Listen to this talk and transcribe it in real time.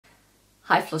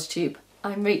Hi Flosstube,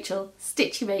 I'm Rachel,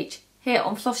 Stitchy Rach, here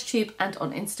on Flosstube and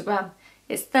on Instagram.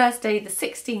 It's Thursday the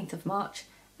 16th of March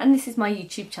and this is my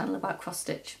YouTube channel about cross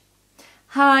stitch.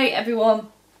 Hi everyone,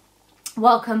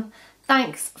 welcome.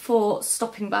 Thanks for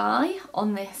stopping by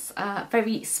on this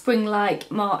very spring-like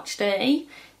March day.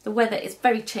 The weather is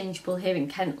very changeable here in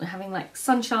Kent. We're having like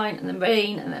sunshine and then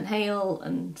rain and then hail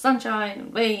and sunshine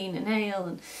and rain and hail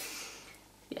and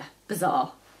yeah,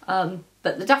 bizarre.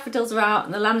 But the daffodils are out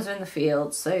and the lambs are in the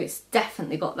field, so it's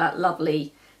definitely got that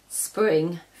lovely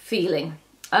spring feeling.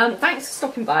 Thanks for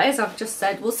stopping by, as I've just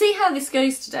said. We'll see how this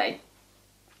goes today.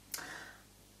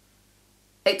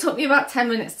 It took me about 10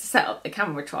 minutes to set up the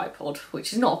camera tripod,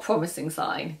 which is not a promising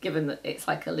sign, given that it's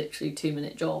like a literally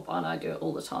 2-minute job and I do it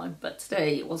all the time, but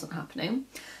today it wasn't happening.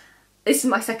 This is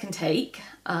my second take,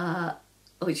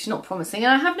 which is not promising,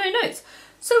 and I have no notes,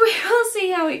 so we will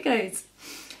see how it goes.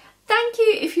 Thank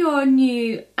you if you are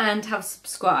new and have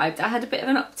subscribed. I had a bit of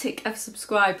an uptick of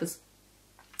subscribers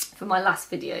for my last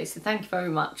video, so thank you very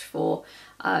much for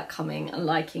coming and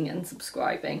liking and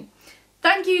subscribing.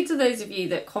 Thank you to those of you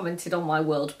that commented on my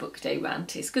World Book Day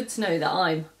rant. It's good to know that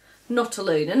I'm not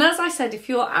alone. And as I said, if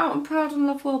you're out and proud and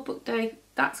love World Book Day,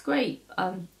 that's great.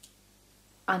 I'm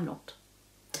not.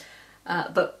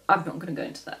 But I'm not going to go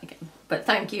into that again. But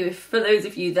thank you for those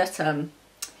of you that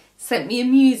sent me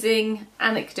amusing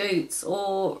anecdotes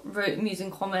or wrote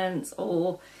amusing comments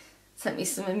or sent me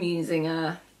some amusing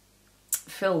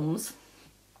films.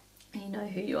 You know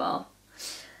who you are.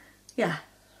 Yeah.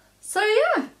 So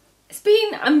yeah, it's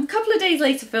been a couple of days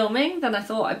later filming than I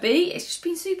thought I'd be. It's just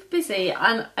been super busy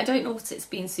and I don't know what it's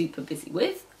been super busy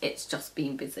with. It's just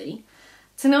been busy.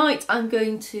 Tonight I'm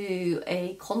going to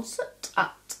a concert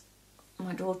at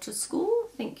my daughter's school.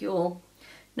 I think you'll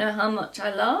know how much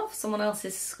I love someone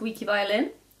else's squeaky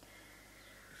violin.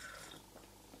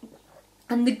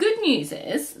 And the good news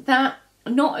is that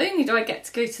not only do I get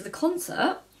to go to the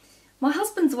concert, my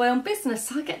husband's away on business,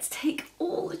 so I get to take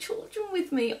all the children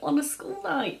with me on a school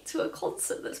night to a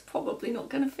concert that's probably not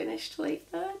going to finish till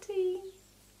 8:30.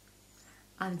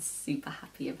 I'm super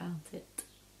happy about it.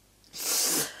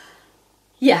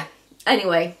 Yeah,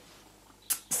 anyway.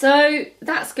 So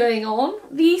that's going on.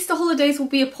 The Easter holidays will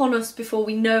be upon us before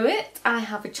we know it. I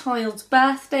have a child's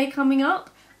birthday coming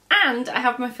up and I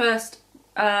have my first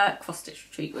cross stitch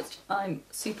retreat, which I'm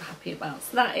super happy about.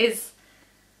 So that is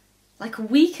like a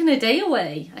week and a day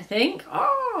away, I think.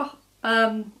 I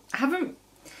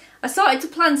started to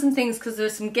plan some things because there are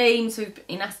some games we've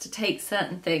been asked to take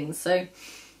certain things. So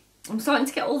I'm starting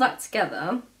to get all that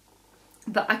together,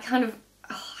 but I kind of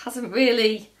hasn't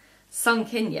really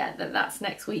sunk in yet that that's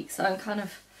next week, so I'm kind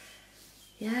of,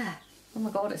 yeah, oh my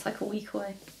god, it's like a week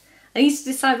away. I need to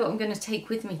decide what I'm going to take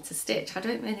with me to stitch. I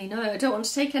don't really know. I don't want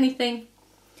to take anything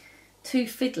too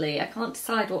fiddly. I can't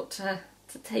decide what to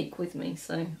take with me,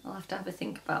 so I'll have to have a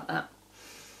think about that.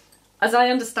 As I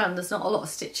understand, there's not a lot of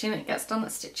stitching that gets done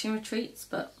at stitching retreats,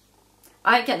 but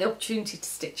I get the opportunity to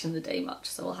stitch in the day much,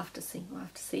 so we'll have to see. We'll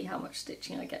have to see how much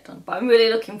stitching I get done, but I'm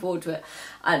really looking forward to it,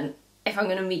 and if I'm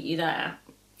going to meet you there,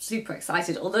 super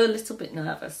excited, although a little bit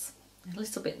nervous. A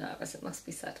little bit nervous, it must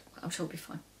be said. I'm sure it'll be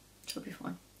fine. It'll be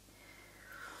fine.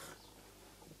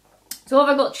 So what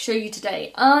have I got to show you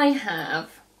today? I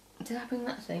have... Did I bring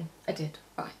that thing? I did.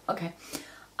 Right, okay.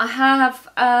 I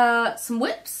have some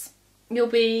whips. You'll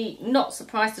be not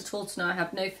surprised at all to know I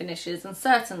have no finishes and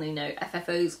certainly no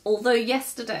FFOs, although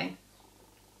yesterday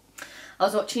I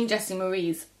was watching Jessie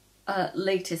Marie's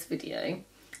latest video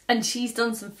and she's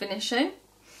done some finishing.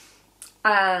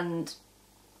 And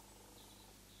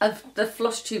of the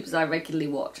Flosstubers I regularly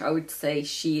watch, I would say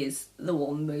she is the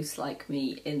one most like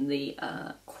me in the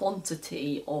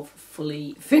quantity of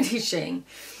fully finishing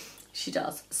she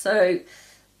does. So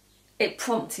it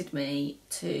prompted me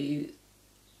to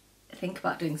think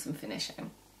about doing some finishing.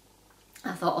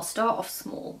 I thought I'll start off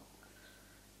small.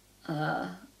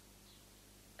 I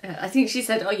think she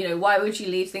said, oh, you know, why would you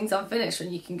leave things unfinished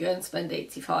when you can go and spend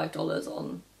 $85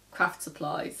 on craft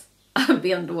supplies and be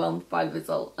underwhelmed by the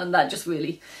result? And that just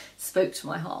really spoke to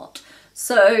my heart.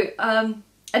 So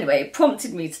anyway, it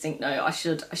prompted me to think, no, I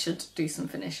should do some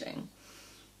finishing.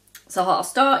 So I'll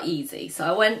start easy.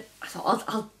 So I thought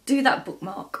I'll do that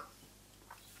bookmark.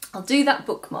 I'll do that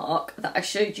bookmark that I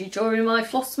showed you during my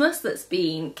Flossmas that's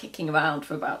been kicking around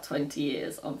for about 20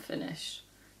 years unfinished.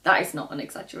 That is not an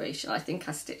exaggeration. I think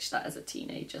I stitched that as a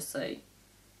teenager, so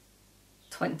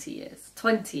 20 years.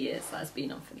 20 years that has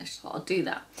been unfinished. So I'll do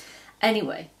that.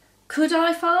 Anyway, could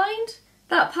I find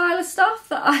that pile of stuff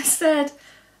that I said,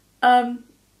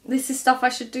 this is stuff I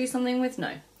should do something with?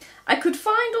 No. I could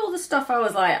find all the stuff I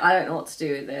was like, I don't know what to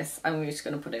do with this, I'm just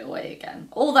going to put it away again.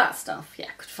 All that stuff, yeah,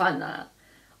 I could find that.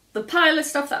 the pile of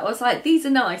stuff that I was like, these are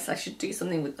nice, I should do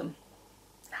something with them.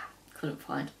 Couldn't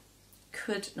find.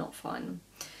 Could not find them.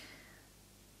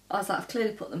 I was like, I've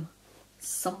clearly put them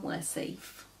somewhere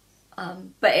safe.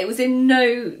 But it was in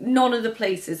none of the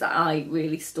places that I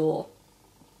really store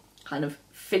kind of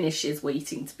finishes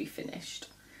waiting to be finished.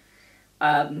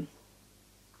 So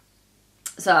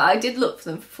I did look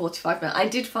for them for 45 minutes. I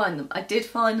did find them. I did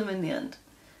find them in the end.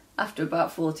 After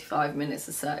about 45 minutes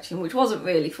of searching, which wasn't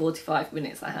really 45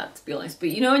 minutes I had, to be honest. But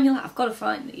you know, and you're like, I've got to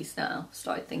find these now.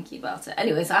 Started thinking about it.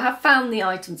 Anyways, I have found the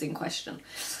items in question.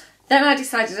 Then I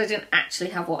decided I didn't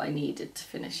actually have what I needed to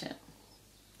finish it.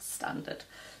 Standard.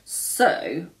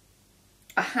 So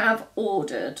I have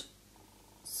ordered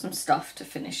some stuff to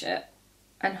finish it.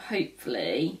 And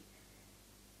hopefully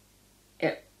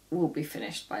it will be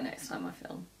finished by next time I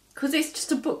film. Because it's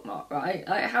just a bookmark, right?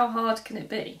 Like, how hard can it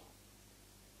be?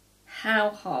 How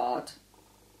hard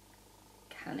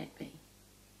can it be?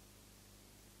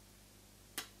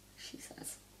 She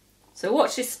says. So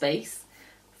watch this space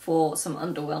for some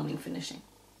underwhelming finishing.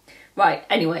 Right,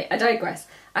 anyway, I digress.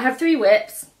 I have 3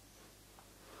 whips.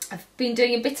 I've been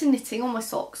doing a bit of knitting on my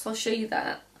socks, I'll show you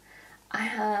that. I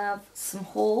have some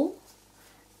haul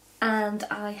and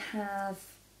I have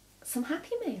some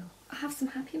happy mail. I have some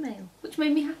happy mail, which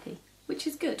made me happy, which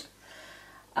is good.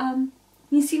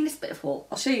 You've seen this bit of haul.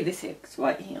 I'll show you this here, it's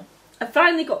right here. I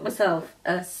finally got myself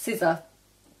a scissor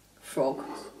frog,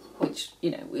 which,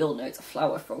 you know, we all know it's a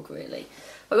flower frog, really.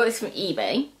 I got this from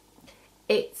eBay.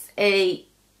 It's a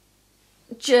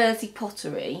Jersey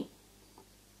pottery,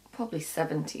 probably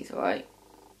 70s, right?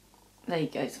 There you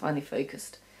go, it's finally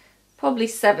focused. Probably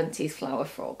 70s flower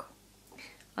frog.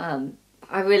 I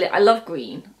love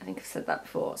green. I think I've said that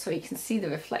before. So you can see the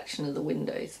reflection of the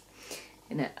windows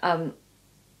in it.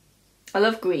 I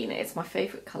love green, it's my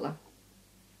favourite colour.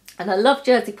 And I love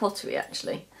Jersey pottery,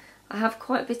 actually. I have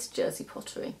quite a bit of Jersey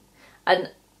pottery.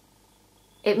 And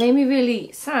it made me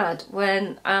really sad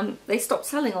when they stopped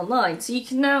selling online. So you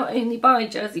can now only buy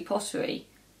Jersey pottery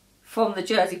from the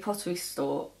Jersey pottery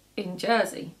store in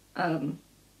Jersey.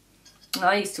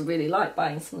 I used to really like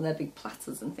buying some of their big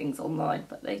platters and things online,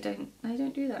 but they don't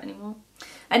do that anymore.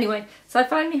 Anyway, so I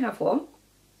finally have one.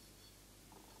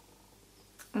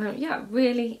 Yeah,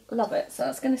 really love it. So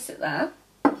it's going to sit there.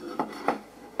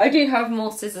 I do have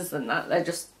more scissors than that. They're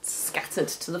just scattered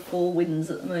to the 4 winds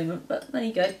at the moment. But there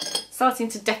you go. Starting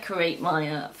to decorate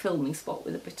my filming spot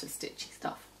with a bit of stitchy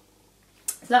stuff.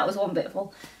 So that was one bit of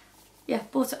all. Yeah,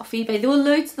 bought it off eBay. There were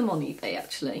loads of them on eBay,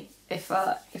 actually. If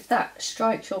that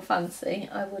strikes your fancy,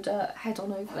 I would head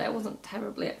on over there. It wasn't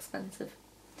terribly expensive.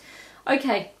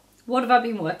 Okay, what have I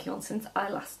been working on since I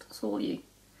last saw you?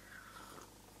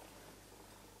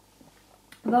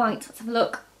 Right, let's have a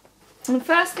look. And the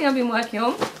first thing I've been working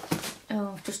on,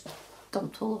 oh, I've just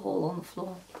dumped all the haul on the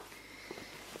floor.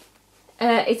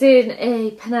 It's in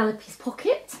a Penelope's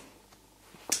Pocket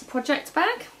project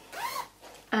bag,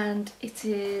 and it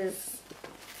is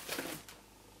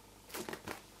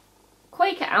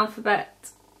Quaker Alphabet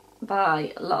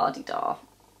by La-di-da.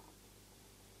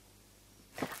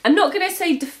 I'm not going to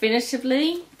say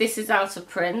definitively this is out of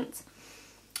print,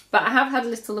 but I have had a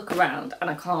little look around and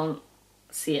I can't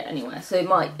see it anywhere, so it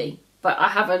might be, but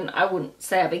I wouldn't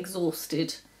say I've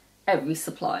exhausted every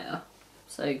supplier,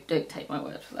 so don't take my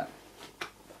word for that.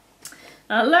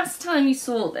 Now, last time you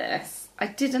saw this, I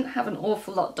didn't have an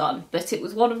awful lot done, but it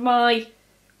was one of my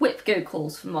WIPGO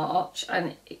calls for March,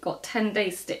 and it got 10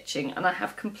 days stitching, and I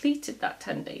have completed that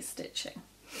 10 days stitching,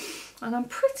 and I'm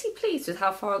pretty pleased with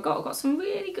how far I got. I've got some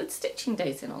really good stitching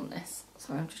days in on this.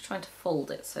 Sorry, I'm just trying to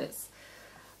fold it so it's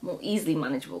more easily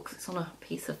manageable because it's on a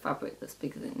piece of fabric that's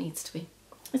bigger than it needs to be.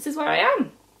 This is where I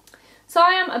am. So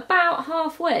I am about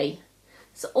halfway.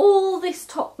 So all this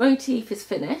top motif is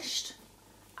finished,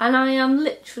 and I am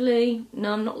literally,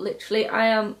 no, I'm not literally, I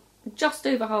am just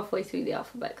over halfway through the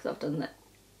alphabet because I've done the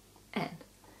N.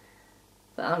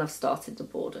 And I've started the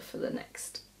border for the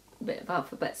next bit of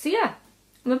alphabet. So yeah,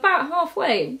 I'm about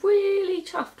halfway. Really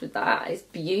chuffed with that. It's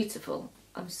beautiful.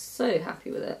 I'm so happy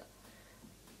with it.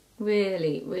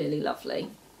 Really, really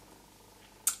lovely.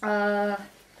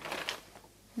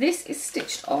 This is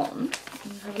stitched on.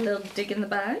 Have a little dig in the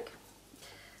bag.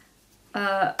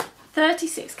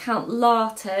 36 count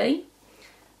latte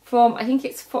from, I think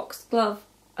it's Foxglove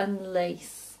and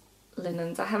Lace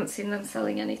linens. I haven't seen them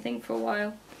selling anything for a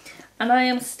while. And I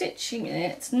am stitching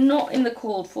it not in the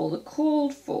called for. The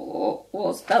called for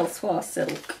was Belsoir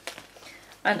silk.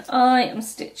 And I am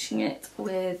stitching it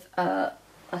with a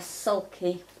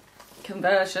sulky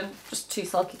conversion, just 2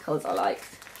 sulky colours I like.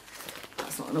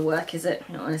 That's not going to work, is it?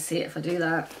 You're not going to see it if I do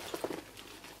that.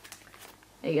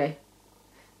 There you go.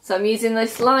 So I'm using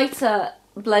this lighter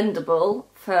blendable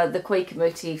for the Quaker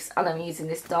motifs, and I'm using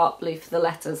this dark blue for the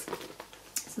letters.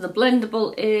 So the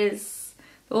blendable is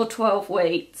all 12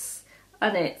 weights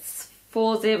and it's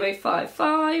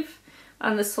 4055,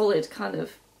 and the solid kind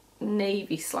of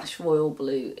navy / royal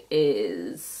blue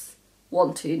is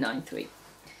 1293.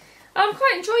 I'm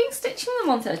quite enjoying stitching the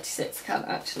 136 count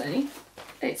actually.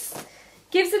 It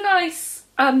gives a nice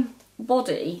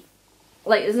body,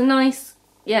 like there's a nice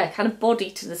kind of body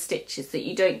to the stitches that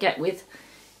you don't get with,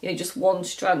 you know, just one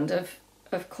strand of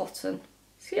cotton.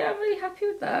 So yeah, I'm really happy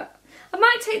with that. I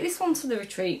might take this one to the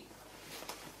retreat,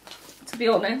 to be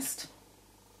honest,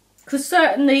 because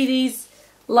certainly these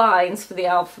lines for the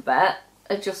alphabet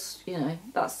are just, you know,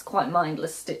 that's quite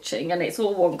mindless stitching and it's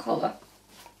all one colour.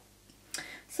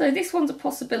 So this one's a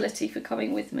possibility for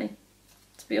coming with me,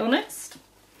 to be honest.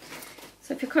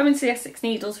 So if you're coming to the Essex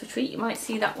Needles retreat, you might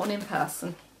see that one in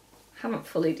person. Haven't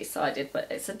fully decided, but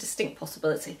it's a distinct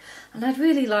possibility. And I'd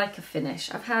really like a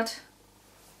finish. I've had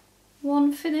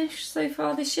one finish so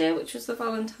far this year, which was the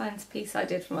Valentine's piece I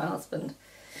did for my husband.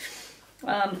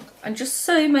 And just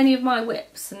so many of my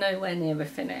whips are nowhere near a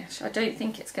finish. I don't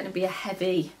think it's going to be a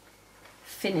heavy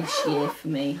finish year for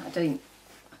me. I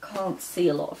can't see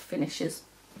a lot of finishes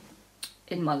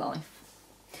in my life.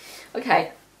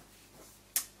 Okay,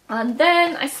 and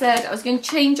then I said I was going to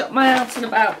change up my out and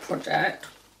about project,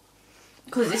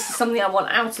 because this is something I want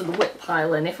out of the whip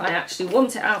pile, and if I actually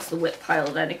want it out of the whip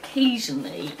pile, then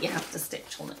occasionally you have to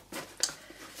stitch on it.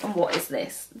 And what is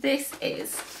this? This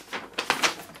is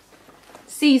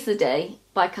Seize the Day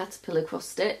by Caterpillar Cross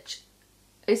Stitch.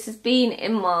 This has been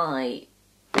in my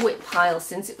whip pile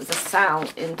since it was a sale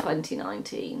in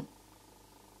 2019.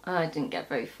 I didn't get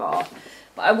very far,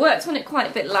 but I worked on it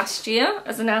quite a bit last year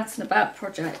as an out and about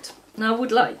project, and I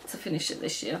would like to finish it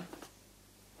this year.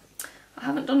 I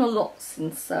haven't done a lot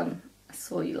since I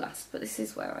saw you last, but this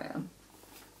is where I am.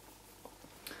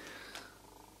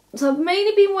 So I've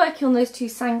mainly been working on those two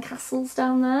sandcastles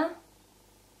down there.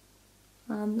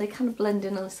 They kind of blend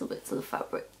in a little bit to the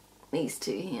fabric, these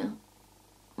two here.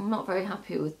 I'm not very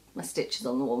happy with my stitches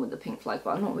on the one with the pink flag,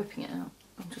 but I'm not ripping it out.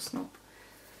 I'm just not.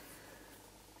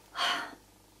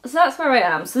 So that's where I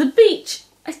am. So the beach,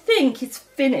 I think it's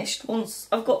finished once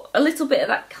I've got a little bit of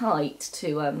that kite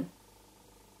to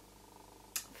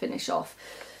finish off.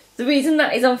 The reason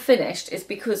that is unfinished is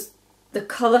because the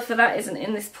colour for that isn't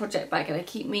in this project bag, and I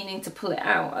keep meaning to pull it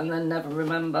out and then never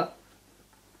remember.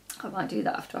 I might do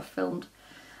that after I've filmed.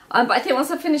 But I think once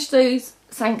I finish those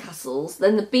sandcastles,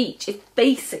 then the beach is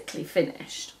basically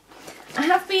finished. I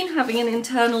have been having an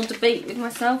internal debate with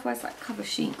myself. Where's that cover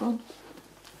sheet gone?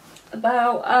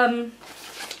 About,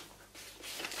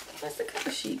 where's the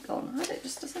cover sheet gone? I had it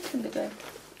just a second ago.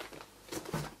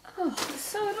 Oh, it's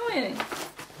so annoying.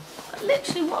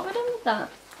 Literally, what have I done with that?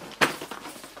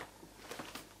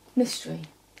 Mystery.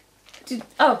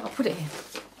 Oh, I'll put it here.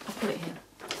 I'll put it here.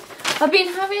 I've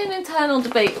been having an internal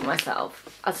debate with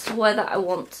myself as to whether I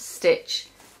want to stitch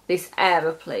this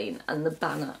aeroplane and the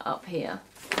banner up here.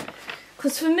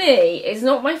 Because for me, it's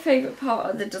not my favourite part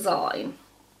of the design.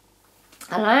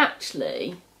 And I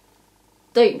actually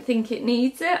don't think it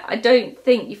needs it. I don't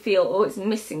think you feel, oh, it's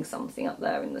missing something up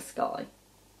there in the sky.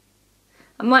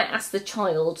 I might ask the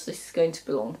child this is going to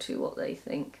belong to what they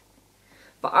think.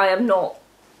 But I'm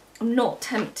not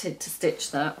tempted to stitch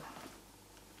that.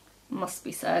 Must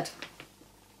be said.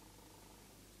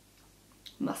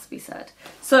 Must be said.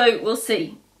 So we'll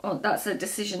see. Well, that's a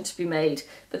decision to be made.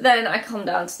 But then I come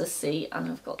down to the sea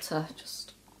and I've got to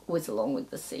just whiz along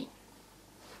with the sea.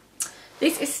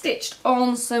 This is stitched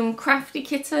on some Crafty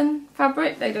Kitten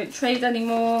fabric. They don't trade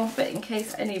anymore, but in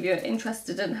case any of you are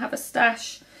interested and have a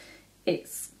stash,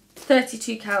 it's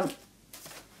 32 count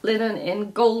linen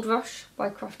in Gold Rush by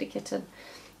Crafty Kitten.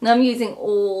 Now I'm using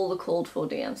all the called for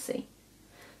DMC.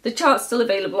 The chart's still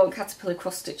available on Caterpillar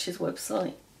Cross Stitch's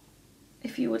website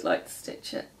if you would like to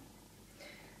stitch it.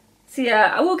 So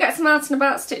yeah, I will get some out and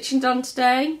about stitching done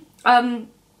today. I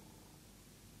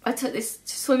took this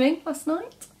to swimming last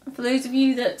night. For those of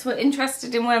you that were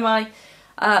interested in where my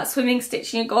swimming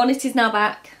stitching had gone, it is now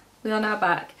back. We are now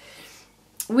back.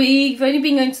 We've only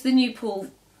been going to the new pool,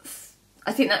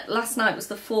 I think that last night was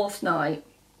the 4th night.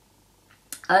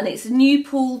 And it's a new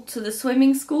pool to the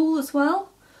swimming school as well.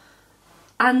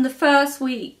 And the first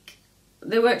week,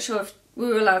 they weren't sure if we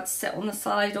were allowed to sit on the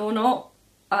side or not.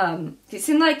 It's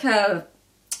in like a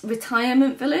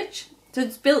retirement village. So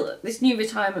it's built, this new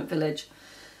retirement village,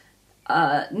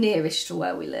 nearish to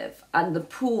where we live, and the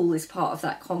pool is part of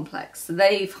that complex. So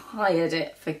they've hired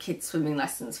it for kids swimming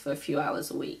lessons for a few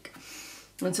hours a week,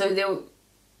 and so it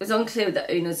was unclear with the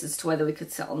owners as to whether we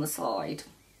could sit on the side.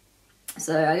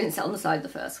 So I didn't sit on the side the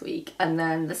first week, and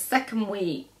then the second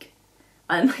week,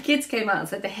 and my kids came out and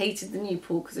said they hated the new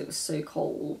pool because it was so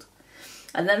cold.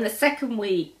 And then the second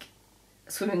week,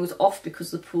 swimming was off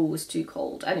because the pool was too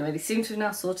cold. Anyway, they seem to have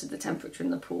now sorted the temperature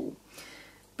in the pool.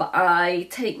 But I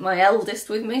take my eldest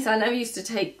with me, so I never used to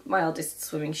take my eldest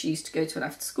swimming. She used to go to an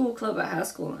after school club at her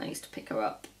school, and I used to pick her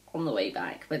up on the way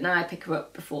back. But now I pick her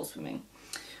up before swimming.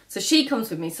 So she comes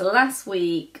with me. So last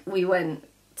week we went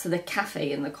to the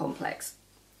cafe in the complex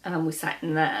and we sat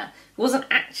in there. It wasn't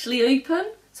actually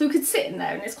open, so we could sit in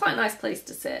there, and it's quite a nice place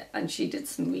to sit, and she did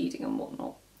some reading and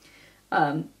whatnot.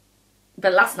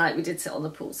 But last night we did sit on the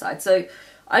poolside, so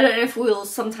I don't know if we'll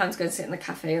sometimes go and sit in the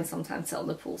cafe and sometimes sit on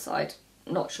the poolside,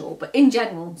 not sure. But in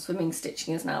general, swimming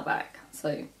stitching is now back,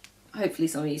 so hopefully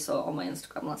some of you saw it on my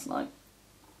Instagram last night.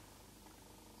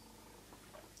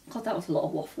 God, that was a lot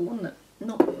of waffle, wasn't it?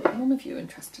 None of you are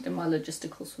interested in my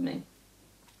logistical swimming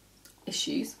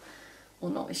issues, or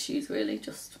not issues really,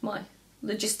 just my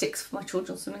logistics for my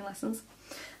children's swimming lessons.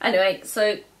 Anyway,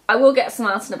 so I will get some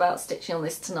out and about stitching on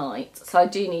this tonight, so I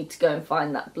do need to go and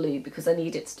find that blue because I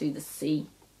need it to do the sea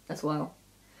as well.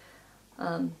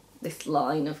 This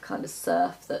line of kind of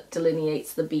surf that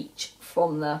delineates the beach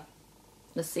from the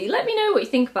sea. Let me know what you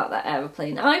think about that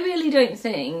aeroplane. I really don't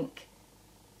think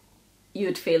you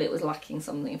would feel it was lacking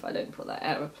something if I don't put that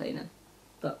aeroplane in,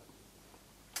 but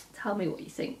tell me what you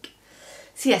think.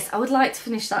 So yes, I would like to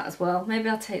finish that as well. Maybe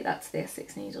I'll take that to the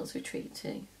Essex Needles retreat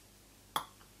too,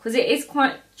 because it is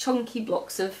quite chunky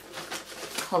blocks of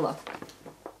colour.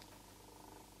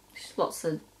 Just lots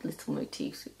of little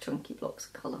motifs with chunky blocks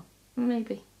of colour.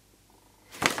 Maybe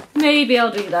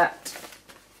I'll do that.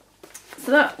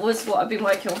 So that was what I've been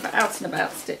working on for out and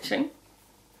about stitching.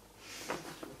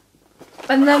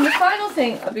 And then the final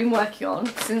thing I've been working on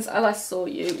since I last saw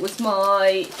you was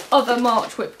my other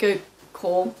March WIPGO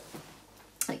call.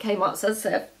 It came up, so as I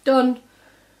said, I've done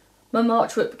my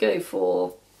March WIPGO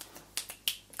for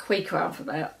Quaker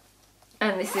Alphabet,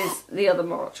 and this is the other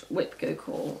March WIPGO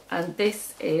call, and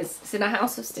this is, it's in a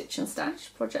House of Stitch and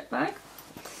Stash project bag,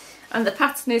 and the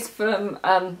pattern is from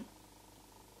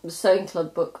the Sewing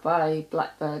Club book by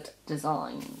Blackbird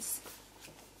Designs.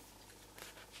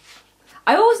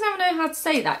 I always never know how to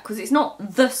say that because it's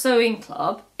not the Sewing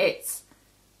Club, it's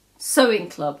Sewing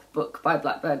Club book by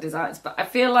Blackbird Designs, but I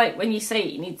feel like when you say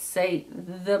it you need to say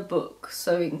the book,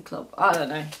 Sewing Club, I don't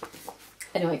know.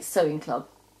 Anyway, it's Sewing Club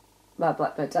by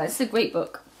Blackbird Designs. It's a great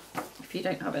book if you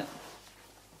don't have it.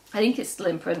 I think it's still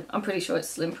in print, I'm pretty sure it's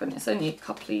still in print. It's only a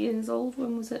couple of years old.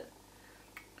 When was it?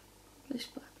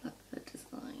 Published by Blackbird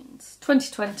Designs.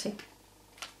 2020. I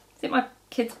think my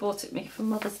kids bought it me for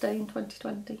Mother's Day in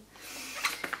 2020.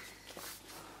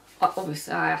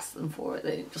 Obviously I asked them for it,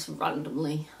 they didn't just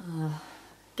randomly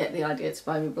get the idea to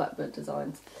buy me Blackbird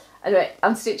Designs. Anyway,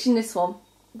 I'm stitching this one.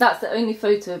 That's the only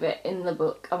photo of it in the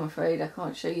book, I'm afraid. I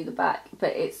can't show you the back,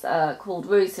 but it's called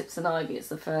Rose Hips and Ivy. It's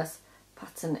the first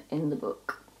pattern in the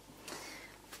book.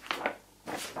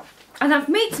 And I've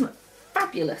made some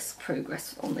fabulous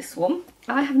progress on this one.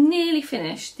 I have nearly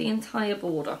finished the entire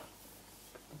border.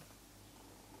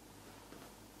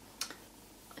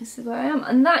 This is where I am,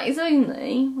 and that is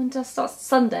only, when did I start?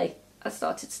 Sunday I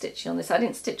started stitching on this. I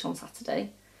didn't stitch on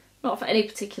Saturday, not for any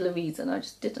particular reason, I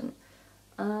just didn't.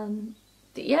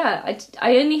 But yeah,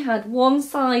 I only had one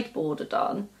side border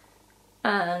done,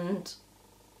 and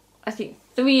I think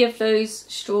 3 of those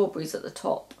strawberries at the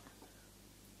top,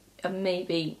 and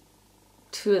maybe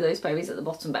 2 of those berries at the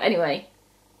bottom. But anyway,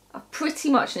 I've pretty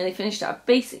much nearly finished it. I've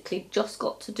basically just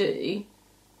got to do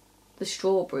the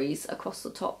strawberries across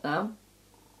the top now,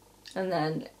 and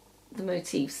then the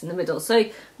motifs in the middle. So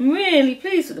I'm really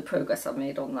pleased with the progress I've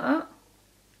made on that.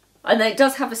 And then it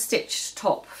does have a stitched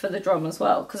top for the drum as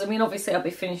well, because I mean obviously I'll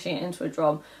be finishing it into a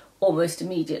drum almost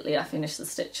immediately I finish the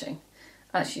stitching.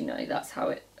 As you know, that's how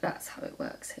it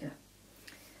works here.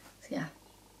 So yeah,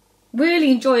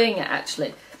 really enjoying it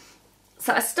actually.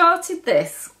 So I started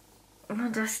this,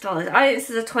 when did I start it? This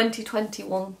is a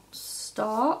 2021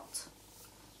 start,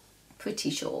 pretty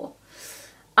sure.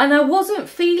 And I wasn't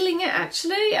feeling it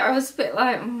actually. I was a bit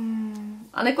like,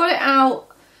 And I got it out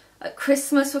at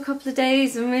Christmas for a couple of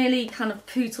days and really kind of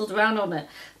pootled around on it.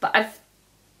 But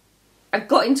I've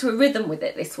got into a rhythm with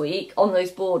it this week on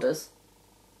those borders.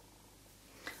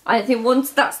 I think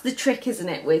once that's the trick, isn't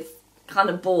it, with kind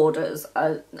of borders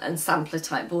and sampler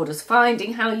type borders,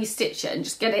 finding how you stitch it and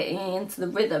just get it into the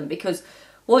rhythm, because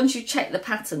once you check the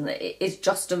pattern that it is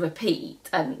just a repeat,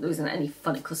 and there isn't any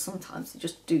funny, because sometimes they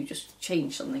just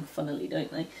change something funnily,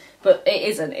 don't they? But it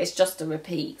isn't, it's just a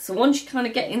repeat. So once you kind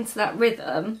of get into that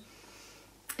rhythm,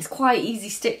 it's quite easy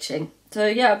stitching. So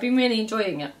yeah, I've been really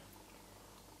enjoying it.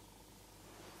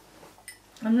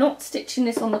 I'm not stitching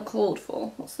this on the cord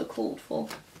for. What's the cord for?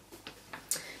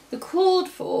 The cord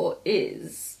for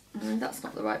is, no, that's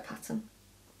not the right pattern.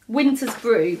 Winter's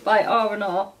Brew by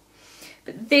R&R.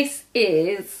 But this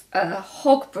is a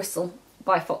Hog Bristle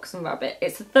by Fox and Rabbit.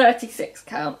 It's a 36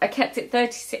 count. I kept it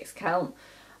 36 count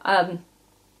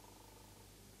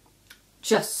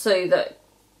just so that,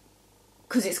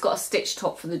 because it's got a stitch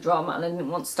top for the drama and I didn't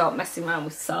want to start messing around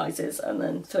with sizes and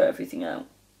then throw everything out.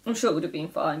 I'm sure it would have been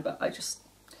fine, but I thought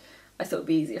it would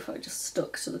be easier if I just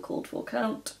stuck to the called for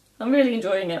count. I'm really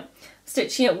enjoying it. I'm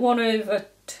stitching it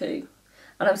 1/2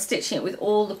 and I'm stitching it with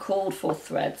all the called for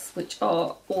threads, which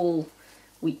are all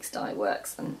Weeks Dye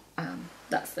Works, and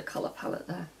that's the colour palette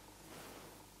there.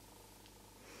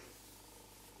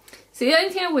 So the only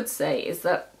thing I would say is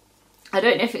that I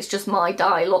don't know if it's just my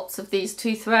dye lots of these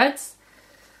 2 threads.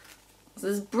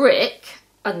 There's brick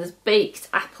and there's baked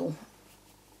apple.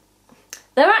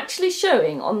 They're actually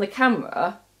showing on the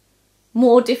camera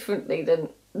more differently than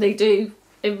they do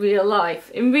in real life.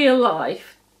 In real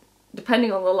life,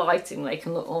 depending on the lighting, they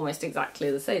can look almost exactly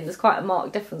the same. There's quite a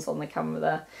marked difference on the camera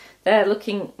there. They're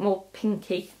looking more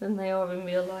pinky than they are in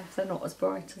real life. They're not as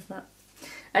bright as that.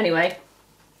 Anyway,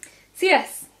 so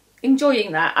yes,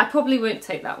 enjoying that. I probably won't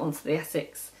take that one to the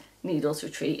Essex Needles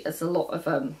Retreat. There's a lot of,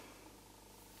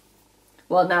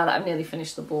 well, now that I've nearly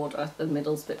finished the border, the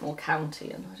middle's a bit more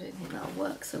county and I don't think that'll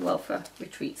work so well for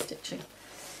retreat stitching.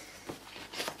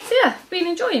 So yeah, been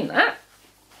enjoying that.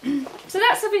 So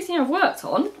that's everything I've worked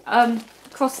on,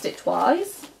 cross stitch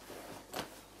wise.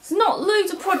 It's not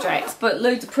loads of projects, but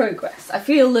loads of progress. I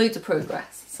feel loads of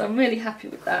progress, so I'm really happy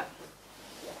with that.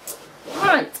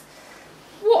 Right,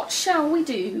 what shall we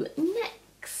do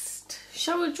next?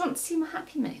 Do you want to see my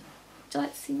happy mail? Would you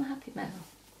like to see my happy mail?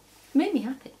 It made me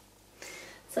happy.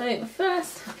 So my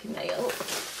first happy mail,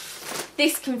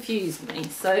 this confused me,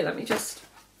 so let me just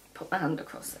put my hand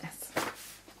across this.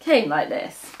 Came like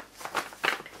this.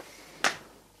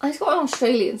 And it's got an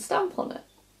Australian stamp on it.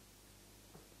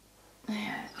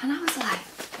 Yeah, and I was like,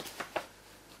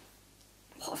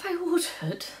 what have I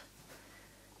ordered?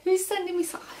 Who's sending me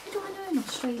something? Who do I know in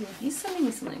Australia? Who's sending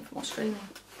me something from Australia?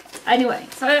 Anyway,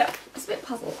 so I was a bit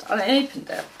puzzled and I opened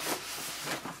it.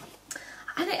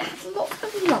 And it had lots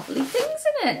of lovely things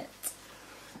in it.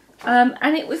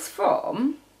 And it was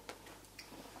from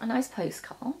a nice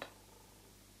postcard.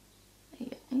 There you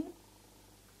go.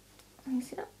 Can you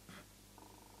see that?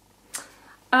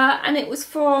 And it was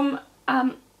from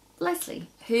Leslie,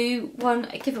 who won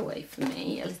a giveaway from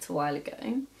me a little while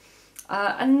ago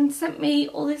and sent me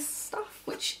all this stuff,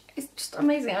 which is just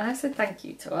amazing. I said thank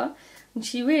you to her, and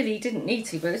she really didn't need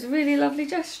to, but it was a really lovely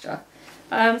gesture.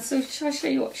 So shall I show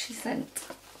you what she sent?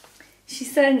 She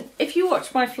sent, if you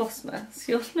watch my Flossmas,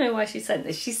 you'll know why she sent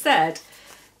this. She said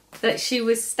that she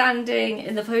was standing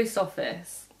in the post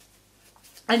office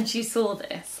and she saw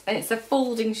this, and it's a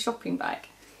folding shopping bag.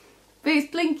 But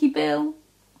it's Blinky Bill,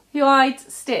 who I'd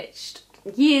stitched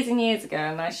years and years ago,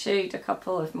 and I showed a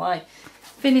couple of my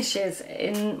finishes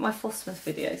in my Flossmas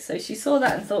video. So she saw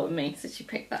that and thought of me, so she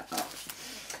picked that up.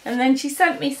 And then she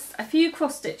sent me a few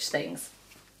cross-stitch things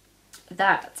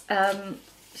that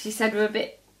she said were a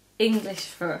bit English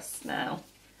for us now.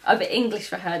 A bit English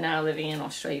for her now living in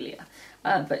Australia.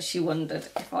 But she wondered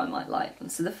if I might like them.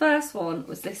 So the first one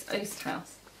was this oast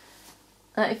house.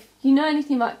 If you know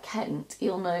anything about Kent,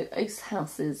 you'll know oast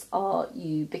houses are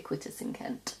ubiquitous in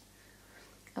Kent.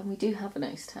 And we do have an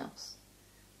oast house.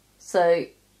 So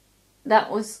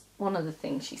that was one of the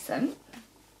things she sent.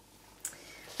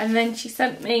 And then she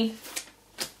sent me,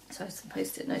 so some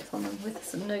post-it notes on them with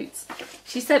some notes.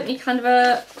 She sent me kind of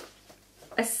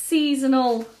a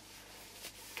seasonal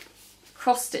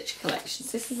cross-stitch collection.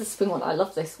 So this is a spring one. I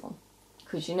love this one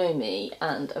because you know me,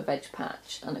 and a veg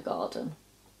patch and a garden.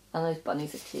 And those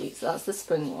bunnies are cute. So that's the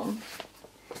spring one.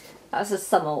 That's the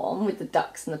summer one with the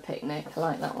ducks and the picnic. I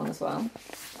like that one as well.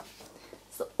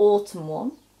 It's the autumn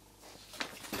one.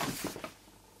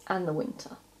 And the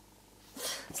winter.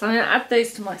 So I'm going to add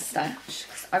those to my stash.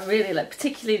 I really like,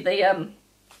 particularly the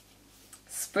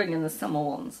spring and the summer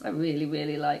ones. I really,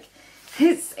 really like.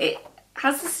 It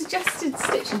has a suggested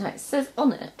stitching time. It says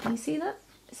on it, can you see that?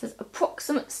 It says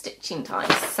approximate stitching time,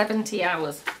 70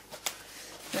 hours.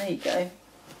 There you go.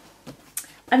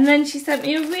 And then she sent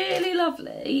me a really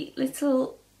lovely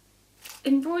little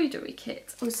embroidery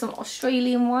kit with some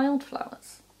Australian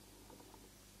wildflowers.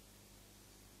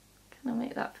 Can I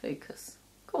make that focus?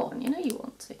 Go on, you know you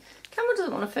want to. Camera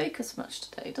doesn't want to focus much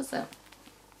today, does it?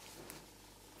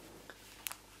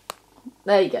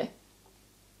 There you go.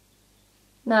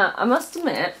 Now, I must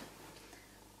admit,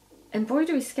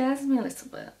 embroidery scares me a little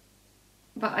bit.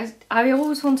 but I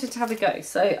always wanted to have a go,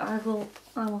 so I will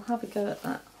have a go at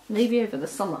that. Maybe over the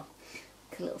summer,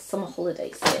 like a little summer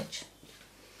holiday stitch.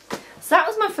 So that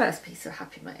was my first piece of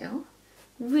Happy Mail.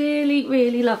 Really,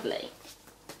 really lovely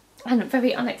and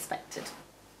very unexpected.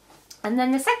 And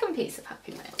then the second piece of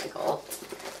Happy Mail I got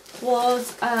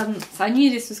was, so I knew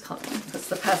this was coming because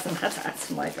the person had to add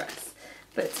to my dress,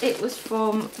 but it was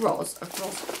from Roz of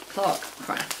Roz Clark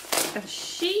Craft, and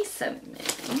she sent me,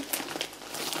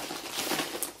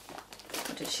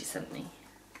 what did she send me?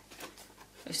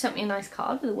 She sent me a nice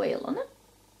card with a whale on it,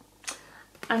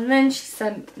 and then she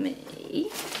sent me,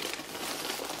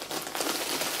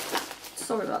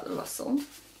 sorry about the rustle,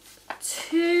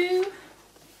 2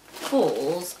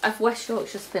 balls of West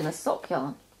Yorkshire Spinner sock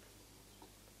yarn.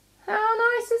 How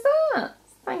nice is that?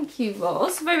 Thank you,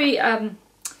 Roz. Very,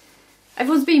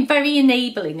 everyone's been very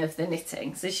enabling of the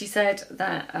knitting. So she said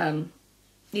that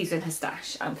these are in her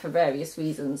stash, and for various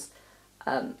reasons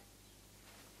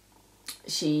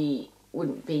she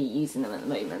wouldn't be using them at the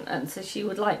moment, and so she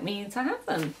would like me to have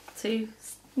them to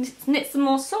knit some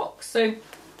more socks. So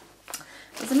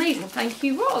that's amazing. Thank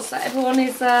you, Roz. That everyone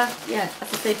is, yeah,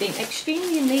 as I say, being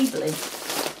extremely enabling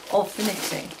of the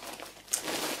knitting.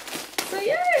 So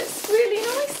yeah, it's really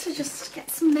nice to just get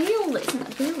some mail that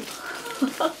isn't a bill.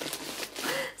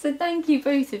 So thank you,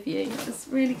 both of you. It's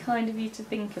really kind of you to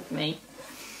think of me.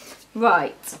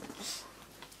 Right.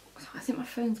 I think my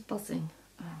phone's buzzing.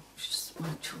 Oh, it's just my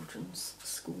children's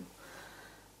school.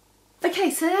 Okay,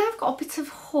 so I've got a bit of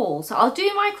haul. So I'll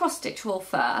do my cross stitch haul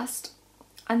first,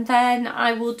 and then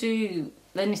I will do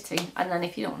the knitting, and then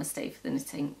if you don't want to stay for the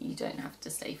knitting, you don't have to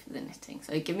stay for the knitting.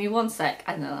 So give me 1 sec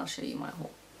and then I'll show you my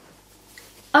haul.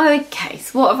 Okay,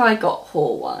 so what have I got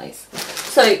haul wise?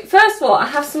 So first of all, I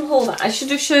have some haul that I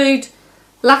should have showed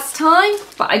last time,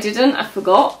 but I didn't, I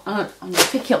forgot. I'm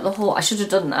just picking up the haul. I should have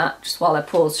done that just while I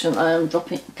paused, shouldn't I? I'm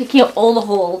picking up all the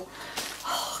haul.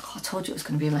 Oh God, I told you it was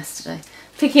going to be a mess today.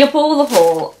 Picking up all the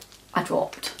haul I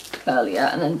dropped earlier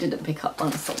and then didn't pick up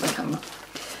when I stopped the camera.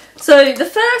 So the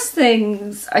first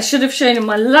things I should have shown in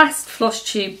my last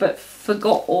Flosstube, but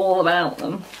forgot all about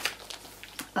them.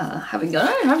 I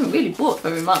haven't really bought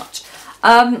very much.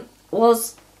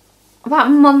 Was about a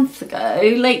month ago,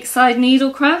 Lakeside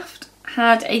Needlecraft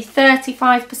had a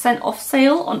 35% off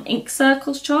sale on ink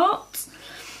circles charts.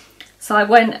 So I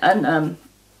went and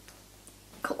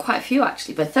got quite a few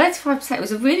actually, but 35%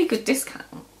 was a really good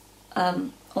discount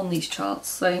on these charts.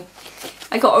 So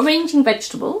I got Arranging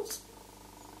Vegetables,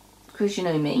 because you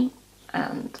know me,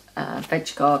 and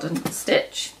Veg Garden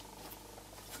Stitch.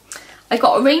 I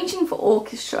got Arranging for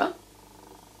Orchestra,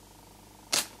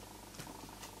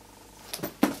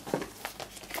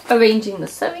 Arranging the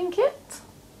Sewing Kit,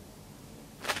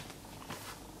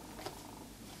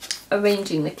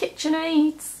 Arranging the Kitchen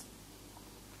Aids,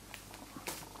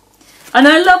 and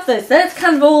I love this. That's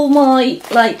kind of all my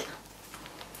like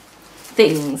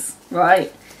things,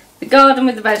 right? The garden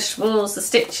with the vegetables, the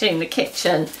stitching, the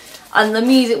kitchen, and the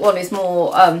music one is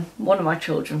more. One of my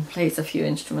children plays a few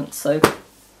instruments, so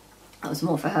that was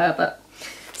more for her. But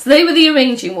so they were the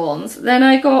arranging ones. Then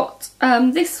I got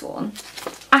this one,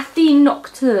 Athene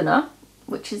Nocturna,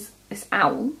 which is this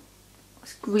owl,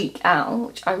 this Greek owl,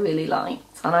 which I really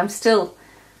liked, and I'm still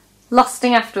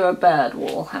lusting after a bird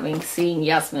wall, having seen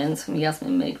Yasmin's from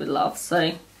Yasmin Made with Love.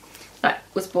 So that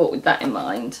was bought with that in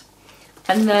mind.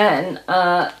 And then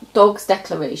Dog's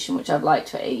Declaration, which I've liked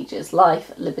for ages,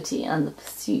 Life, Liberty and the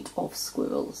Pursuit of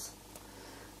Squirrels.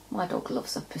 My dog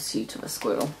loves the pursuit of a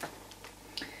squirrel.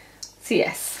 So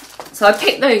yes, so I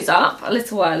picked those up a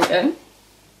little while ago.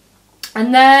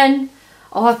 And then,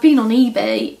 oh, I've been on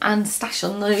eBay and Stash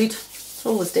Unload. It's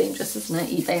always dangerous, isn't it?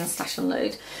 eBay and Stash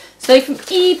Unload. So from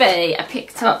eBay, I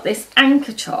picked up this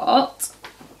anchor chart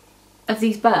of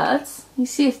these birds. You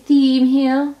see a theme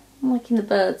here? I'm liking the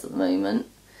birds at the moment.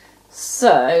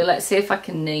 So let's see if I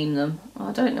can name them. Oh,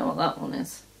 I don't know what that one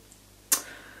is.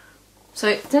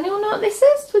 So does anyone know what this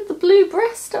is with the blue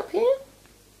breast up here?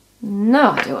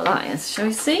 No idea what that is. Shall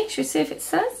we see? Shall we see if it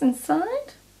says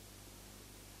inside?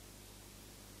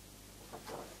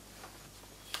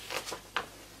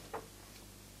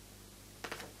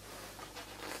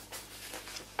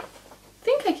 I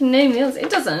think I can name the others. It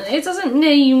doesn't. It doesn't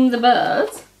name the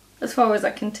birds as far as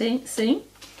I can see.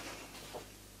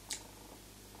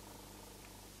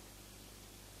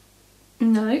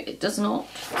 No, it does not.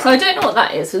 So I don't know what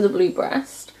that is with the blue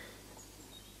breast.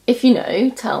 If you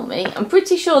know, tell me. I'm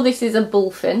pretty sure this is a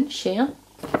bullfinch here,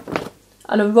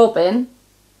 and a robin,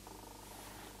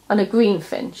 and a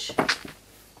greenfinch.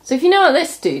 So if you know what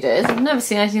this dude is, I've never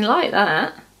seen anything like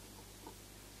that.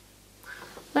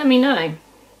 Let me know.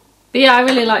 But yeah, I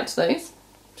really liked those.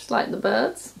 Just just like the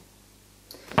birds.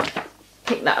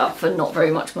 Picked that up for not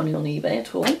very much money on eBay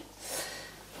at all.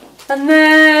 And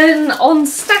then on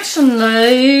Stash and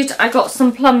Load, I got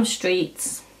some Plum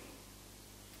Streets.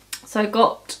 So I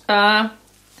got, I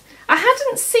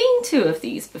hadn't seen 2 of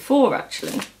these before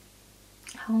actually.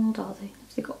 How old are they?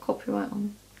 Have they got copyright on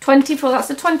them? 24, that's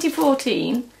a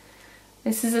 2014.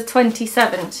 This is a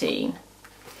 2017.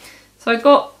 So I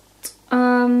got,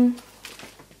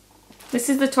 this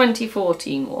is the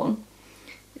 2014 one.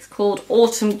 It's called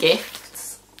Autumn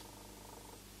Gifts.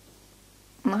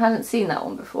 I hadn't seen that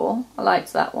one before. I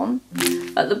liked that one.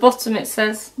 At the bottom it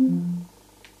says,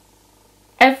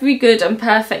 every good and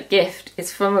perfect gift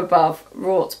is from above,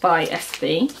 wrought by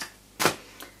SB.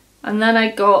 And then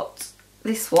I got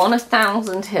this one,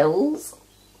 1,000 Hills.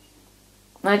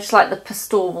 And I just like the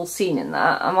pastoral scene in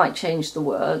that. I might change the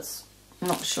words, I'm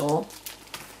not sure.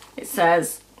 It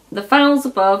says, the fowls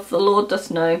above the Lord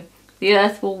doth know, the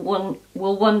earth will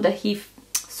wonder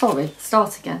sorry,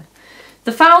 start again.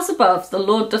 The fowls above the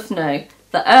Lord doth know,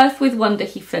 the earth with wonder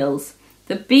he fills.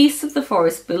 The beasts of the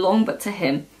forest belong but to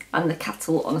him, and the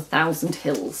cattle on 1,000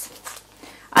 hills.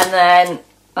 And then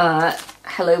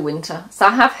Hello Winter. So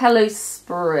I have Hello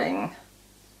Spring.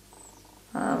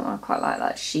 I quite like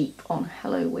that sheep on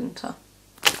Hello Winter.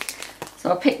 So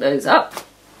I'll pick those up.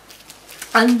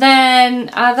 And then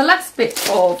the last bit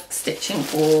of stitching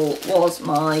haul was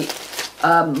my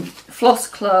Floss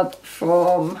Club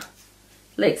from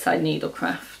Lakeside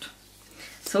Needlecraft.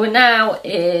 So we're now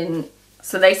in,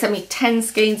 so they send me 10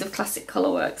 skeins of classic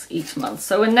colourworks each month.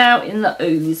 So we're now in the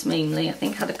O's mainly. I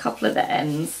think I had a couple of the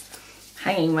N's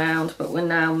hanging around, but we're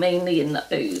now mainly in the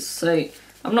O's. So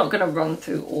I'm not going to run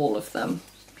through all of them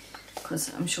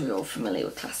because I'm sure you're all familiar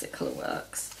with classic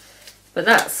colourworks. But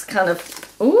that's kind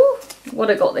of, ooh, what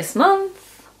I got this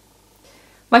month.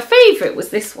 My favourite was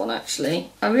this one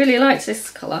actually. I really liked this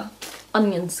colour,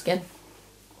 onion skin.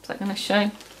 Is that going to show?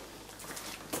 I'll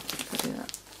do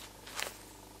that.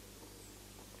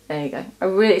 There you go.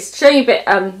 It's showing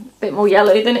a bit more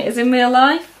yellow than it is in real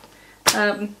life.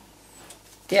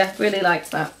 Yeah, really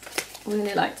liked that.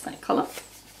 Really liked that colour.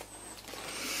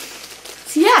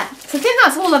 So yeah, so I think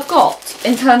that's all I've got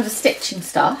in terms of stitching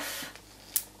stuff.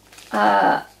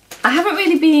 I haven't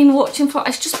really been watching,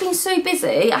 it's just been so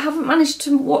busy. I haven't managed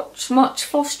to watch much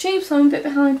Flosstube, so I'm a bit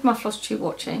behind my Flosstube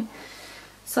watching.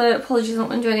 So apologies, I'm not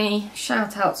going to do any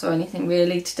shout outs or anything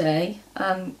really today.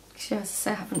 Because as I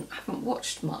say, I haven't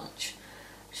watched much.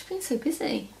 I've just been so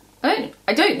busy. I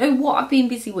don't know what I've been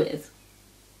busy with,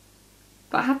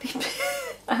 but I have been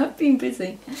I have been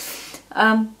busy.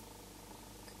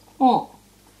 What?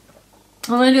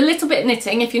 I'm going to do a little bit of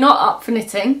knitting. If you're not up for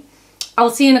knitting, I'll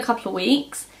see you in a couple of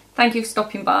weeks. Thank you for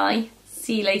stopping by.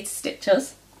 See you later,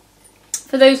 Stitchers.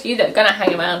 For those of you that are going to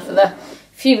hang around for the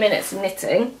few minutes of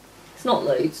knitting, it's not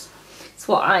loads, it's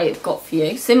what I've got for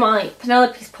you. So in my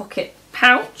Penelope's Pocket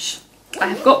pouch, I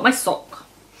have got my sock.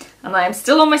 And I am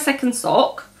still on my second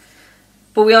sock,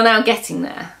 but we are now getting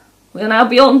there. We are now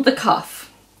beyond the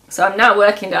cuff. So I'm now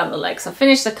working down the leg. So I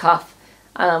finished the cuff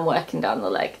and I'm working down the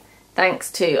leg.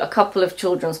 Thanks to a couple of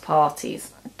children's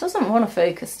parties. It doesn't want to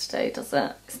focus today, does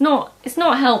it? It's not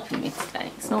helping me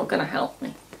today. It's not going to help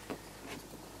me.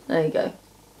 There you go.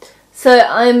 So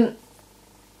I'm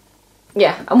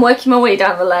working my way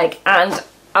down the leg, and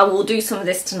I will do some of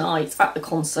this tonight at the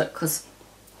concert because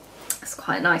it's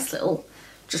quite a nice little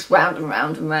just round and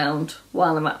round and round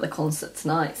while I'm at the concert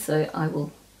tonight. So I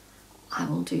will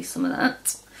do some of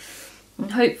that,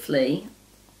 and hopefully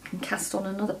I can cast on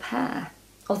another pair.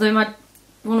 Although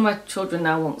one of my children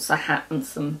now wants a hat and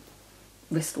some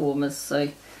wrist warmers, so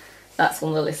that's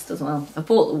on the list as well. I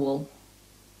bought the wool.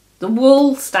 The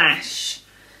wool stash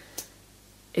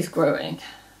is growing.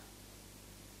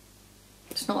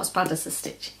 It's not as bad as the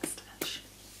stitching stash.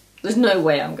 There's no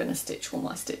way I'm going to stitch all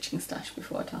my stitching stash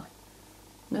before I die.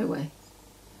 No way.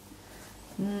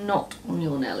 Not on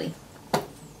your Nelly.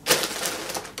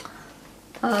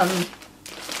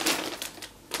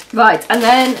 Right, and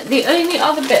then the only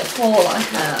other bit of haul I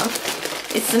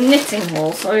have is some knitting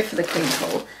haul, sorry for the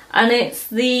crinkle, and it's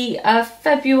the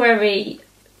February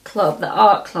club, the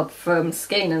art club from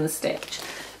Skein and the Stitch.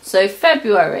 So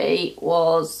February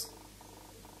was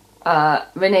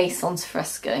Renaissance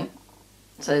Fresco.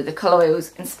 So the colourway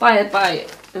was inspired by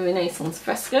the Renaissance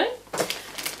Fresco,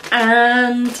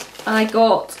 and I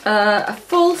got a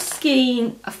full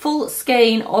skein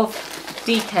of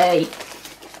DK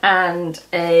and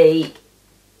a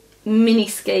mini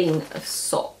skein of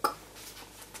sock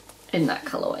in that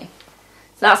colourway.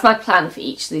 So that's my plan for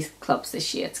each of these clubs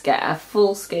this year, to get a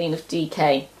full skein of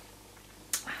DK.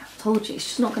 I told you, it's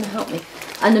just not going to help me.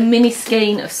 And a mini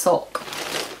skein of sock.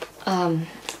 I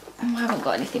haven't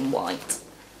got anything white.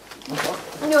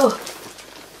 No.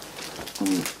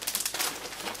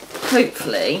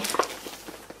 Hopefully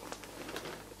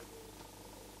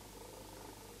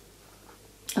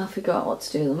I'll figure out what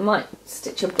to do. I might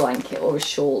stitch a blanket or a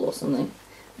shawl or something.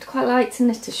 I'd quite like to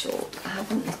knit a shawl. I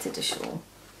haven't knitted a shawl.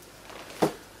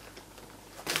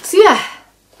 So yeah.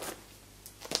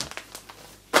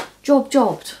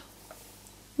 Jobbed.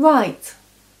 Right.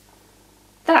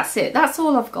 That's it. That's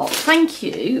all I've got. Thank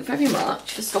you very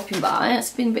much for stopping by.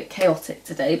 It's been a bit chaotic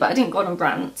today, but I didn't go on a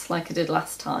rant like I did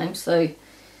last time. So,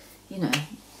 you know,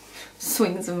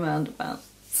 swings and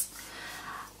roundabouts.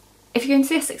 If you're going to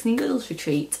the Essex New Girls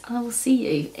Retreat, I will see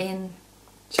you in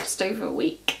just over a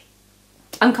week.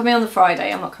 I'm coming on the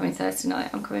Friday. I'm not coming Thursday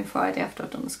night. I'm coming Friday after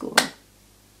I've done the school run.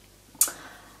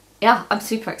 Yeah, I'm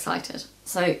super excited.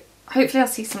 So hopefully I'll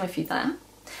see some of you there.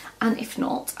 And if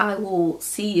not, I will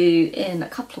see you in a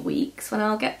couple of weeks when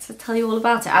I'll get to tell you all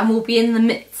about it. And we'll be in the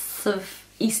midst of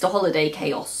Easter holiday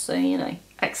chaos, so, you know,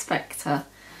 expect a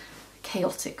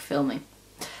chaotic filming.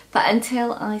 But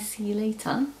until I see you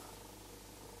later,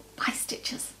 bye,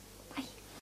 Stitchers.